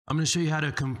I'm going to show you how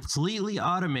to completely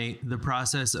automate the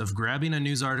process of grabbing a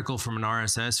news article from an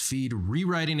RSS feed,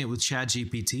 rewriting it with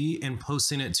ChatGPT, and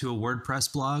posting it to a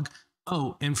WordPress blog.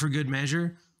 Oh, and for good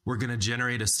measure, we're going to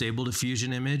generate a stable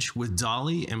diffusion image with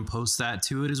DALL-E and post that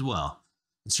to it as well.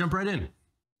 Let's jump right in.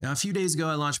 Now, a few days ago,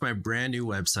 I launched my brand new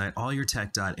website,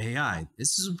 allyourtech.ai.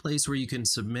 This is a place where you can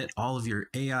submit all of your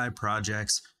AI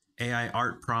projects, AI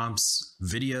art prompts,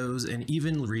 videos, and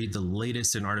even read the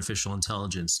latest in artificial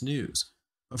intelligence news.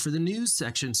 But for the news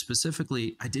section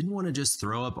specifically, I didn't want to just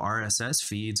throw up RSS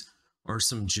feeds or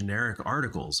some generic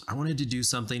articles. I wanted to do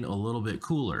something a little bit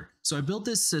cooler. So I built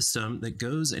this system that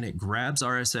goes and it grabs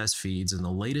RSS feeds and the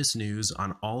latest news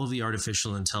on all of the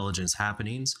artificial intelligence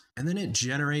happenings, and then it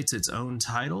generates its own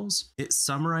titles, it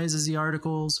summarizes the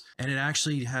articles, and it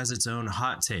actually has its own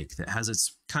hot take that has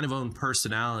its kind of own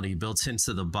personality built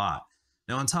into the bot.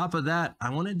 Now, on top of that, I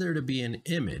wanted there to be an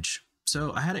image.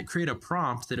 So I had it create a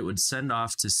prompt that it would send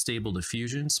off to Stable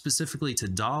Diffusion, specifically to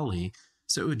DALL-E,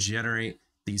 so it would generate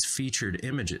these featured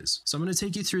images. So I'm going to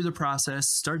take you through the process,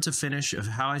 start to finish, of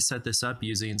how I set this up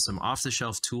using some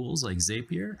off-the-shelf tools like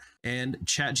Zapier and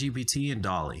ChatGPT and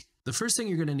DALL-E. The first thing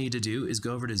you're going to need to do is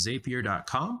go over to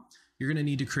Zapier.com. You're going to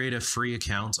need to create a free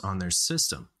account on their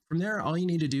system. From there, all you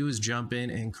need to do is jump in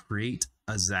and create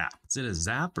a Zap. Is it a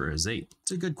Zap or a Zape?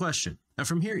 It's a good question. Now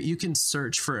from here, you can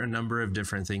search for a number of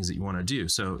different things that you want to do.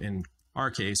 So in our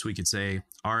case, we could say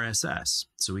RSS.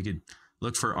 So we could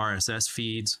look for RSS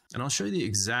feeds, and I'll show you the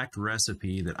exact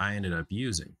recipe that I ended up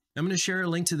using. I'm going to share a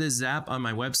link to this Zap on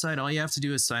my website. All you have to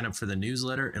do is sign up for the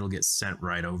newsletter. It'll get sent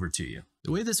right over to you.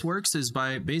 The way this works is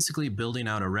by basically building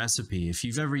out a recipe. If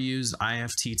you've ever used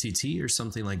IFTTT or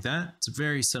something like that, it's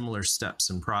very similar steps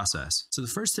and process. So the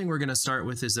first thing we're going to start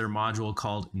with is their module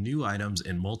called New Items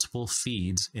in Multiple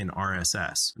Feeds in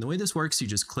RSS. And the way this works, you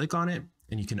just click on it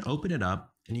and you can open it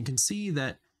up and you can see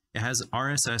that it has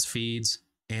RSS feeds,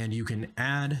 and you can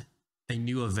add a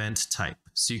new event type.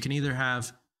 So you can either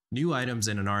have new items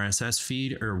in an RSS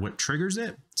feed or what triggers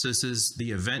it. So this is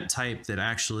the event type that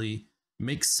actually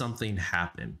makes something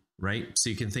happen, right? So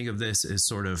you can think of this as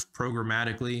sort of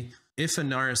programmatically. If an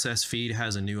RSS feed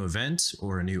has a new event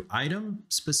or a new item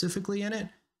specifically in it,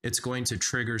 it's going to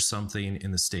trigger something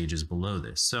in the stages below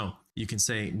this. So you can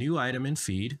say new item in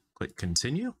feed, click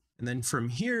continue. And then from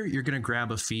here, you're going to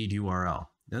grab a feed URL.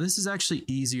 Now this is actually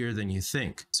easier than you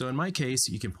think. So in my case,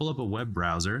 you can pull up a web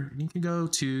browser and you can go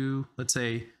to, let's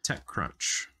say,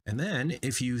 TechCrunch. And then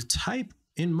if you type,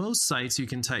 in most sites, you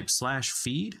can type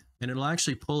 /feed and it'll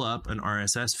actually pull up an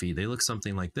RSS feed. They look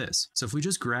something like this. So if we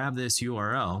just grab this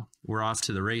URL, we're off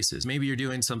to the races. Maybe you're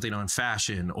doing something on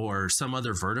fashion or some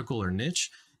other vertical or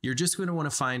niche. You're just going to want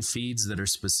to find feeds that are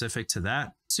specific to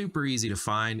that. Super easy to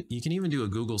find. You can even do a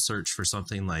Google search for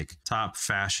something like top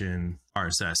fashion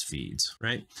RSS feeds,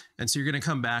 right? And so you're going to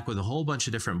come back with a whole bunch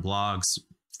of different blogs,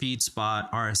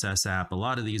 FeedSpot, RSS app. A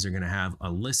lot of these are going to have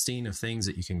a listing of things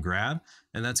that you can grab,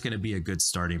 and that's going to be a good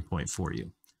starting point for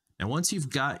you. And once you've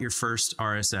got your first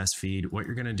RSS feed, what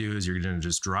you're going to do is you're going to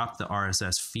just drop the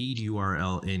RSS feed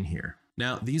URL in here.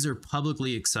 Now, these are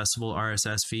publicly accessible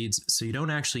RSS feeds, so you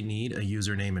don't actually need a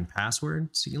username and password,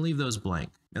 so you can leave those blank.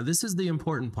 Now, this is the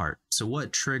important part. So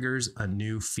what triggers a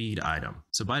new feed item?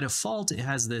 So by default, it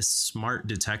has this smart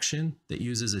detection that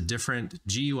uses a different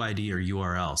GUID or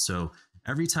URL. So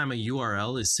every time a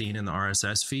URL is seen in the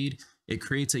RSS feed, it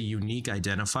creates a unique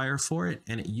identifier for it,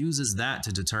 and it uses that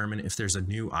to determine if there's a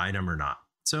new item or not.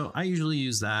 So I usually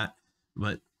use that,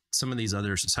 but some of these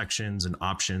other sections and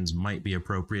options might be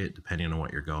appropriate depending on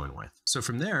what you're going with. So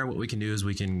from there, what we can do is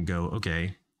we can go,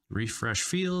 okay, refresh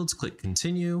fields, click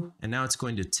continue, and now it's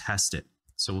going to test it.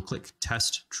 So we'll click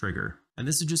test trigger. And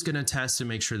this is just going to test to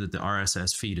make sure that the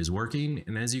RSS feed is working.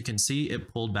 And as you can see, it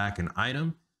pulled back an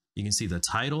item. You can see the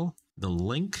title, the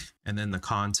link, and then the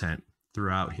content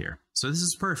throughout here. So this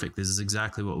is perfect. This is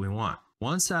exactly what we want.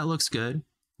 Once that looks good,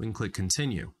 we can click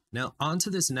continue. Now onto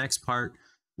this next part.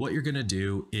 What you're going to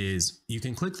do is you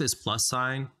can click this plus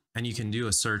sign and you can do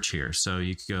a search here. So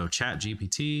you can go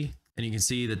ChatGPT and you can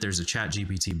see that there's a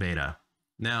ChatGPT beta.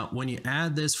 Now, when you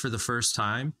add this for the first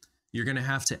time, you're going to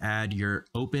have to add your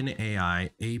OpenAI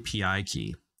API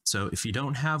key. So if you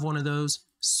don't have one of those,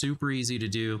 super easy to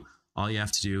do. All you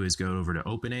have to do is go over to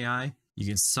OpenAI. You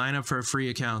can sign up for a free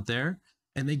account there.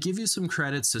 And they give you some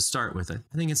credits to start with it.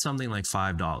 I think it's something like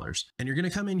 $5. And you're going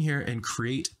to come in here and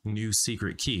create new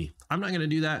secret key. I'm not going to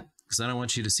do that because I don't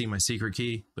want you to see my secret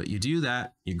key, but you do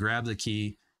that, you grab the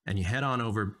key and you head on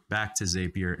over back to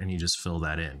Zapier and you just fill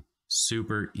that in.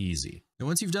 Super easy. And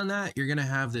once you've done that, you're going to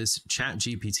have this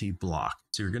ChatGPT block.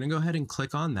 So you're going to go ahead and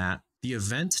click on that. The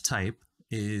event type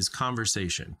is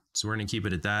conversation. So we're going to keep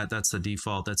it at that. That's the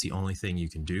default. That's the only thing you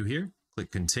can do here. Click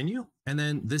continue. And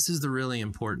then this is the really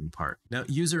important part. Now,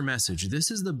 user message. This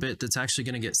is the bit that's actually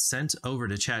going to get sent over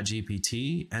to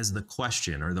ChatGPT as the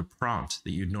question or the prompt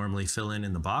that you'd normally fill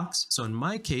in the box. So in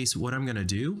my case, what I'm going to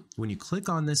do, when you click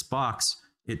on this box,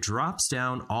 it drops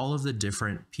down all of the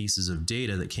different pieces of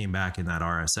data that came back in that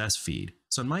RSS feed.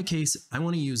 So in my case, I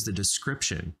want to use the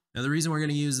description. Now, the reason we're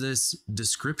going to use this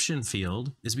description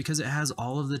field is because it has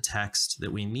all of the text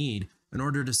that we need in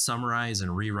order to summarize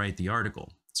and rewrite the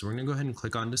article. So we're going to go ahead and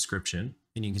click on description,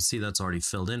 and you can see that's already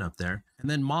filled in up there. And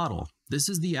then model. This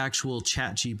is the actual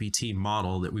ChatGPT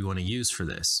model that we want to use for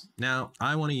this. Now,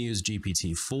 I want to use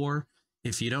GPT-4.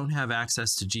 If you don't have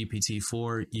access to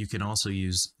GPT-4, you can also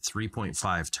use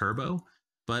 3.5 Turbo,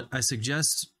 but I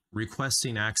suggest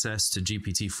requesting access to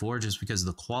GPT-4 just because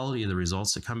the quality of the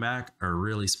results that come back are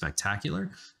really spectacular.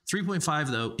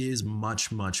 3.5 though is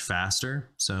much, much faster,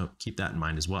 so keep that in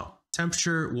mind as well.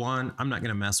 Temperature 1, I'm not going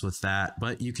to mess with that,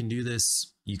 but you can do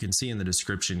this. You can see in the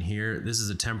description here, this is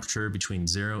a temperature between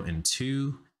 0 and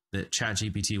 2 that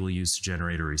ChatGPT will use to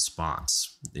generate a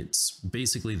response. It's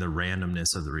basically the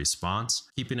randomness of the response.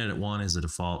 Keeping it at 1 as a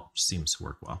default seems to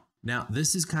work well. Now,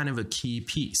 this is kind of a key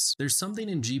piece. There's something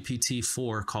in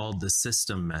GPT-4 called the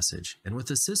system message. And with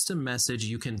the system message,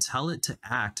 you can tell it to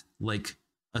act like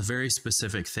a very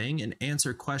specific thing and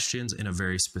answer questions in a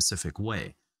very specific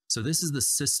way. So this is the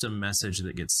system message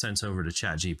that gets sent over to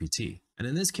ChatGPT. And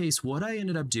in this case, what I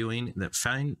ended up doing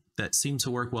that seemed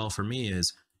to work well for me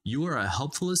is, you are a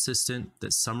helpful assistant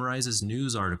that summarizes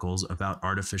news articles about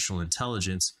artificial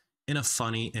intelligence in a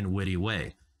funny and witty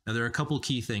way. Now, there are a couple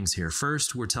key things here.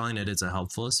 First, we're telling it it's a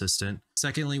helpful assistant.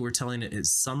 Secondly, we're telling it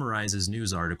summarizes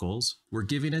news articles. We're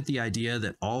giving it the idea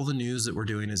that all the news that we're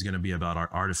doing is going to be about our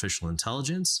artificial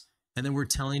intelligence. And then we're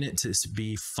telling it to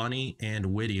be funny and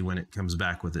witty when it comes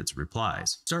back with its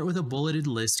replies. Start with a bulleted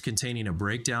list containing a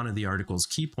breakdown of the article's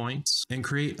key points and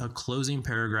create a closing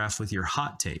paragraph with your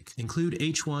hot take. Include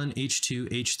H1, H2,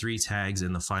 H3 tags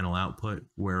in the final output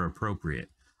where appropriate.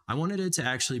 I wanted it to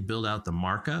actually build out the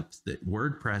markup that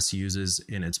WordPress uses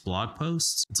in its blog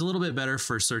posts. It's a little bit better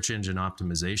for search engine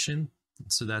optimization.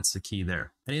 So that's the key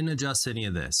there. I didn't adjust any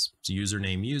of this. It's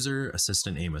username user,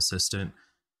 assistant name assistant.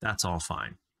 That's all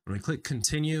fine. When we click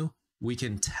continue, we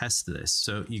can test this.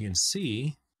 So you can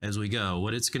see as we go,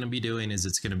 what it's going to be doing is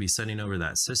it's going to be sending over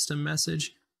that system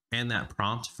message and that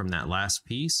prompt from that last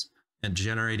piece and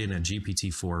generating a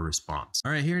GPT-4 response.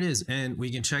 All right, here it is. And we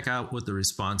can check out what the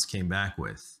response came back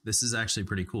with. This is actually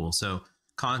pretty cool. So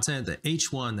content, the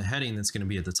H1, the heading that's going to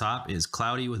be at the top is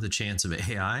cloudy with a chance of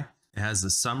AI. It has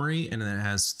the summary and then it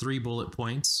has 3 bullet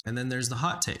points. And then there's the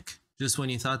hot take. Just when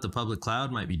you thought the public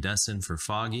cloud might be destined for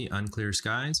foggy, unclear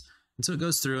skies. And so it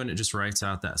goes through and it just writes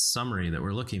out that summary that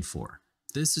we're looking for.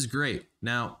 This is great.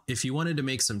 Now, if you wanted to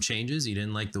make some changes, you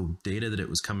didn't like the data that it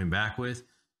was coming back with,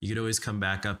 you could always come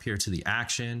back up here to the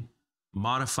action,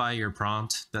 modify your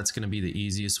prompt. That's going to be the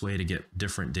easiest way to get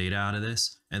different data out of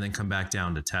this, and then come back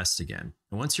down to test again.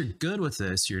 And once you're good with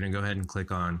this, you're going to go ahead and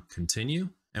click on continue.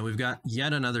 And we've got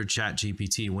yet another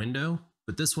ChatGPT window,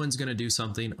 but this one's going to do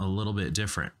something a little bit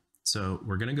different. So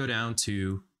we're going to go down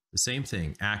to the same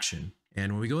thing, action.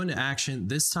 And when we go into action,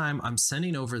 this time I'm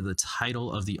sending over the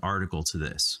title of the article to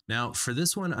this. Now for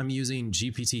this one, I'm using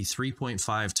GPT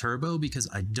 3.5 Turbo because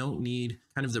I don't need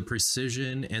kind of the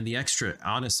precision and the extra,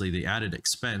 honestly, the added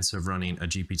expense of running a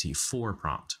GPT-4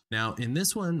 prompt. Now in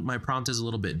this one, my prompt is a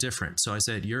little bit different. So I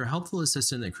said, you're a helpful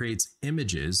assistant that creates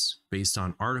images based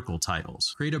on article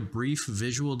titles. Create a brief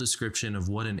visual description of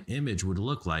what an image would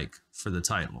look like for the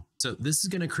title. So this is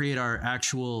going to create our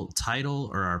actual title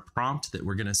or our prompt that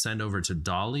we're going to send over to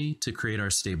DALL-E to create our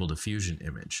stable diffusion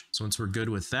image. So once we're good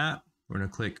with that, we're going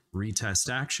to click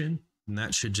retest action. And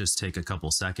that should just take a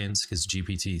couple seconds because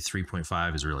GPT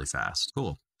 3.5 is really fast.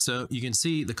 Cool. So you can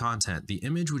see the content. The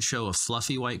image would show a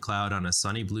fluffy white cloud on a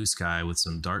sunny blue sky with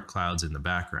some dark clouds in the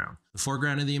background. The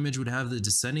foreground of the image would have the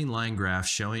descending line graph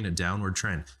showing a downward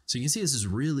trend. So you can see this is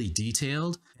really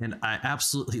detailed, and I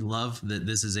absolutely love that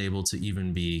this is able to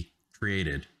even be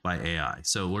created by AI.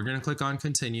 So we're going to click on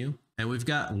continue, and we've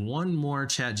got one more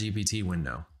ChatGPT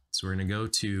window. So we're going to go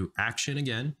to action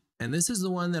again. And this is the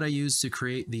one that I used to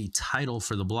create the title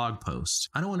for the blog post.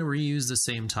 I don't want to reuse the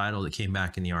same title that came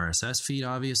back in the RSS feed,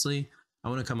 obviously. I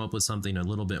want to come up with something a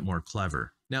little bit more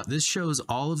clever. Now, this shows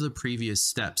all of the previous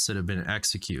steps that have been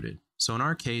executed. So in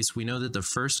our case, we know that the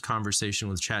first conversation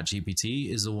with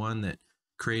ChatGPT is the one that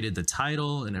created the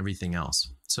title and everything else.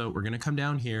 So we're going to come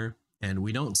down here, and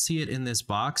we don't see it in this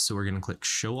box. So we're going to click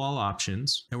show all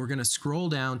options, and we're going to scroll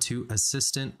down to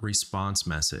assistant response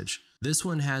message. This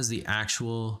one has the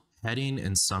actual heading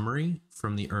and summary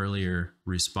from the earlier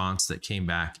response that came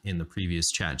back in the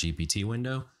previous ChatGPT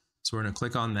window. So we're going to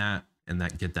click on that and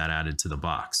get that added to the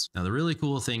box. Now, the really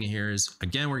cool thing here is,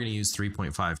 again, we're going to use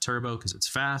 3.5 turbo because it's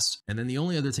fast. And then the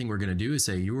only other thing we're going to do is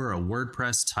say you are a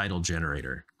WordPress title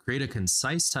generator. Create a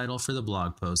concise title for the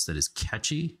blog post that is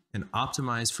catchy and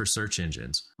optimized for search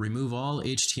engines. Remove all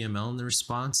HTML in the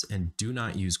response and do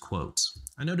not use quotes.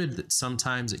 I noted that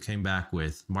sometimes it came back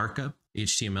with markup,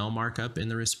 HTML markup in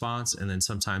the response, and then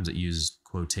sometimes it used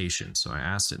quotation. So I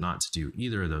asked it not to do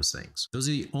either of those things. Those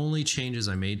are the only changes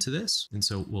I made to this. And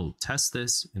so we'll test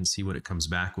this and see what it comes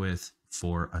back with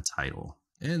for a title.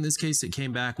 And in this case, it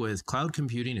came back with cloud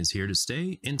computing is here to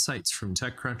stay. Insights from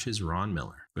TechCrunch's Ron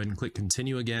Miller. Go ahead and click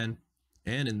continue again.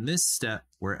 And in this step,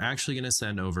 we're actually going to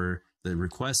send over the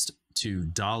request to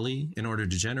DALL-E in order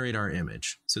to generate our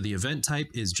image. So the event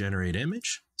type is generate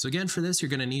image. So again, for this, you're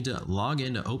going to need to log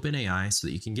into OpenAI so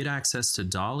that you can get access to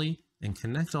DALL-E and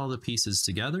connect all the pieces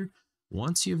together.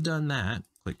 Once you've done that,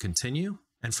 click continue.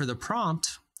 And for the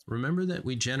prompt, remember that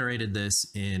we generated this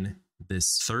in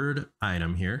this third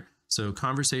item here. So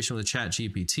conversation with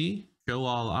ChatGPT, show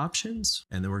all options,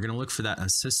 and then we're going to look for that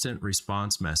assistant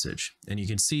response message. And you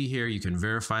can see here, you can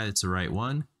verify it's the right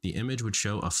one. The image would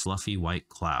show a fluffy white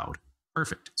cloud.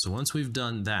 Perfect. So once we've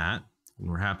done that, and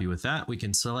we're happy with that, we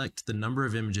can select the number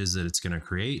of images that it's going to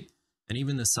create and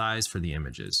even the size for the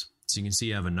images. So you can see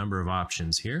you have a number of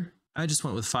options here. I just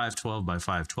went with 512 by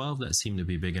 512. That seemed to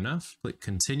be big enough. Click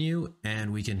continue,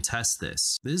 and we can test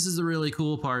this. This is the really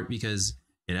cool part because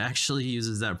it actually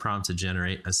uses that prompt to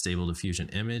generate a stable diffusion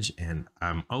image, and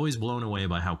I'm always blown away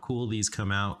by how cool these come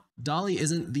out. DALL-E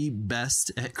isn't the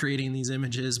best at creating these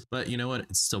images, but you know what?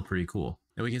 It's still pretty cool.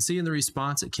 And we can see in the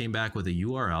response, it came back with a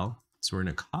URL. So we're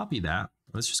going to copy that.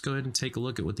 Let's just go ahead and take a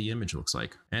look at what the image looks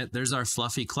like. And there's our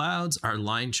fluffy clouds, our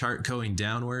line chart going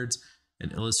downwards.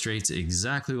 It illustrates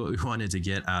exactly what we wanted to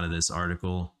get out of this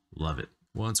article. Love it.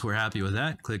 Once we're happy with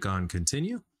that, click on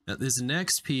continue. Now, this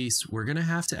next piece, we're going to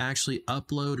have to actually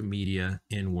upload media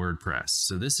in WordPress.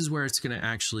 So this is where it's going to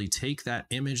actually take that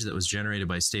image that was generated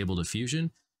by Stable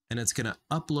Diffusion, and it's going to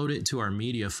upload it to our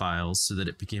media files so that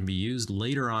it can be used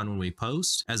later on when we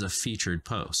post as a featured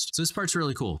post. So this part's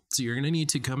really cool. So you're going to need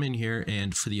to come in here,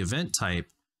 and for the event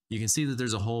type, you can see that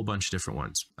there's a whole bunch of different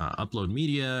ones. Upload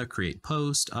media, create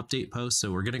post, update post.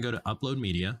 So we're going to go to upload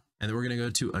media, and then we're going to go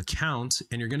to account,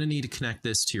 and you're going to need to connect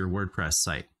this to your WordPress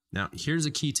site. Now, here's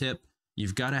a key tip.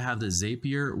 You've got to have the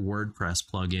Zapier WordPress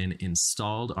plugin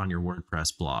installed on your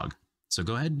WordPress blog. So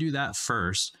go ahead and do that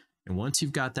first. And once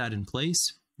you've got that in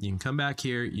place, you can come back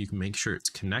here. You can make sure it's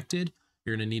connected.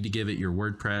 You're going to need to give it your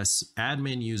WordPress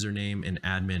admin username and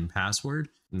admin password,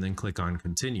 and then click on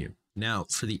continue. Now,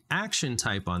 for the action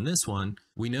type on this one,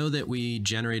 we know that we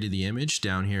generated the image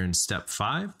down here in step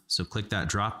 5. So click that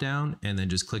drop down and then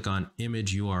just click on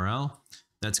image URL.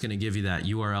 That's going to give you that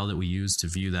URL that we used to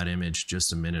view that image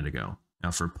just a minute ago.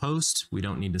 Now for post, we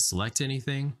don't need to select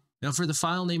anything. Now for the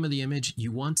file name of the image,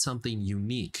 you want something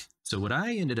unique. So what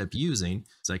I ended up using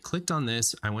is I clicked on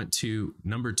this, I went to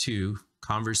number 2,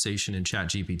 conversation in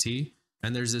ChatGPT,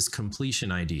 and there's this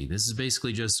completion ID. This is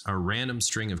basically just a random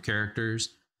string of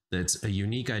characters that's a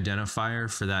unique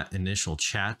identifier for that initial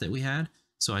chat that we had.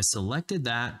 So I selected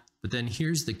that, but then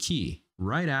here's the key.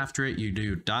 Right after it, you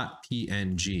do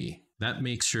 .png. That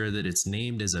makes sure that it's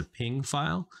named as a ping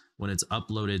file when it's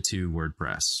uploaded to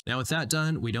WordPress. Now with that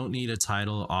done, we don't need a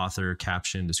title, author,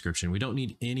 caption, description. We don't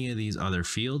need any of these other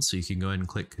fields. So you can go ahead and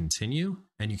click continue,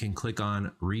 and you can click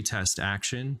on retest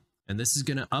action. And this is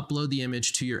going to upload the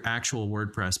image to your actual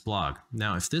WordPress blog.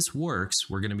 Now, if this works,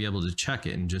 we're going to be able to check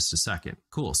it in just a second.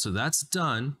 Cool. So that's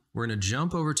done. We're going to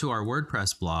jump over to our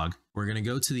WordPress blog. We're going to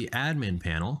go to the admin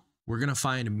panel. We're going to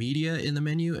find media in the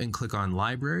menu and click on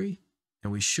library.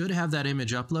 And we should have that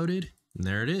image uploaded. And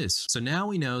there it is. So now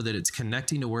we know that it's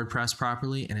connecting to WordPress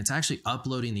properly, and it's actually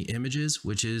uploading the images,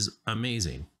 which is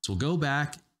amazing. So we'll go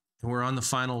back, and we're on the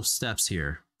final steps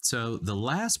here. So the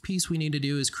last piece we need to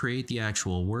do is create the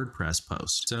actual WordPress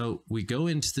post. So we go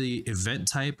into the event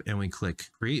type and we click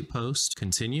create post,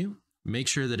 continue. Make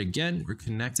sure that again, we're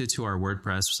connected to our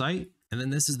WordPress site. And then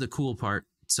this is the cool part.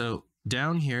 So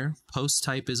down here, post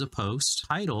type is a post.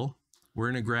 Title,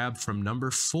 we're going to grab from number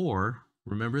 4.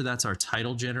 Remember, that's our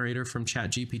title generator from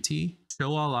ChatGPT.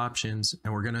 Show all options,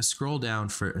 and we're going to scroll down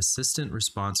for assistant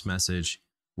response message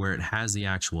where it has the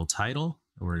actual title.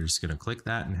 And we're just going to click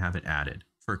that and have it added.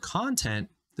 For content,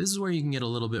 this is where you can get a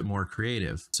little bit more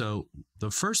creative. So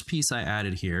the first piece I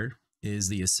added here is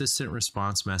the assistant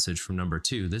response message from number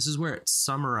 2. This is where it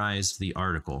summarized the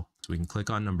article. So we can click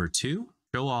on number 2.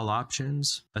 show all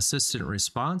options, assistant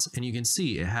response, and you can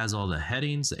see it has all the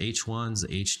headings, the H1s,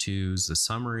 the H2s, the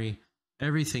summary,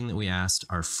 everything that we asked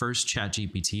our first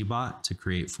ChatGPT bot to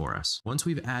create for us. Once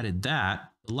we've added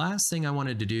that, the last thing I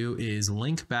wanted to do is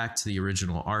link back to the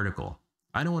original article.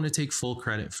 I don't want to take full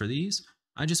credit for these.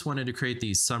 I just wanted to create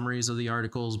these summaries of the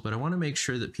articles, but I want to make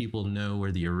sure that people know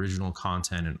where the original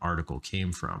content and article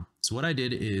came from. So what I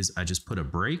did is I just put a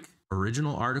break,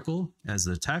 original article as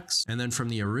the text, and then from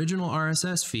the original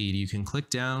RSS feed, you can click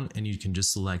down and you can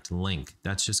just select link.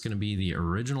 That's just going to be the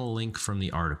original link from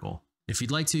the article. If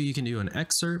you'd like to, you can do an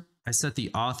excerpt. I set the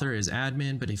author as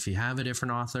admin, but if you have a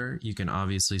different author, you can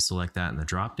obviously select that in the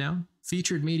dropdown.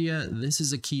 Featured media, this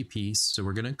is a key piece. So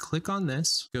we're going to click on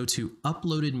this, go to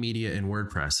uploaded media in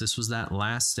WordPress. This was that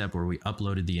last step where we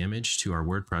uploaded the image to our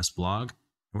WordPress blog.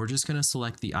 And we're just going to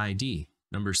select the ID,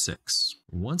 number 6.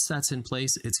 Once that's in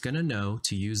place, it's going to know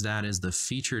to use that as the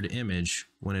featured image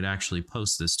when it actually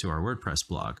posts this to our WordPress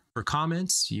blog. For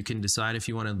comments, you can decide if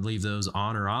you want to leave those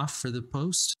on or off for the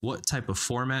post. What type of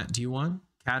format do you want?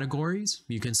 Categories,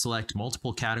 you can select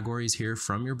multiple categories here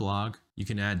from your blog. You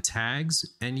can add tags,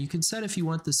 and you can set if you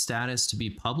want the status to be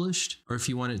published or if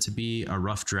you want it to be a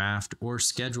rough draft or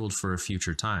scheduled for a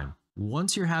future time.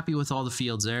 Once you're happy with all the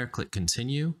fields there, click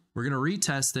continue. We're going to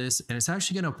retest this, and it's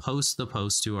actually going to post the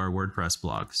post to our WordPress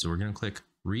blog. So we're going to click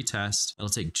retest. It'll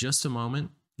take just a moment.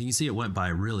 You can see it went by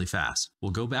really fast. We'll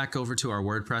go back over to our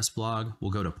WordPress blog. We'll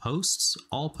go to posts,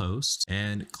 all posts,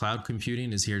 and cloud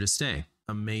computing is here to stay.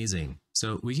 Amazing.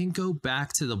 So we can go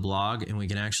back to the blog and we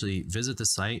can actually visit the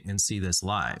site and see this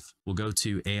live. We'll go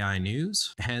to AI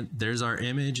news, and there's our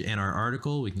image and our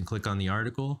article. We can click on the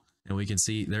article and we can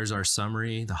see there's our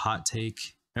summary, the hot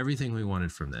take, everything we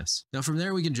wanted from this. Now from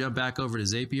there, we can jump back over to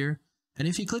Zapier. And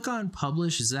if you click on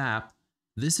publish Zap,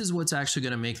 this is what's actually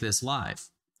going to make this live.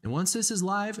 And once this is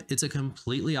live, it's a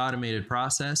completely automated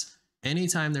process.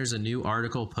 Anytime there's a new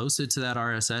article posted to that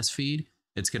RSS feed,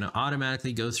 it's going to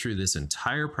automatically go through this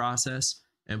entire process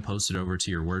and post it over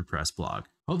to your WordPress blog.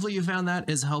 Hopefully you found that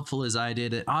as helpful as I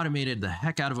did. It automated the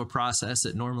heck out of a process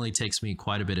that normally takes me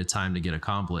quite a bit of time to get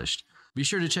accomplished. Be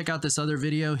sure to check out this other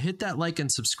video. Hit that like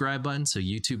and subscribe button so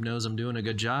YouTube knows I'm doing a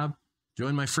good job.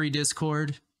 Join my free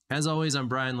Discord. As always, I'm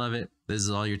Brian Levitt. This is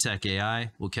All Your Tech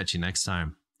AI. We'll catch you next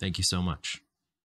time. Thank you so much.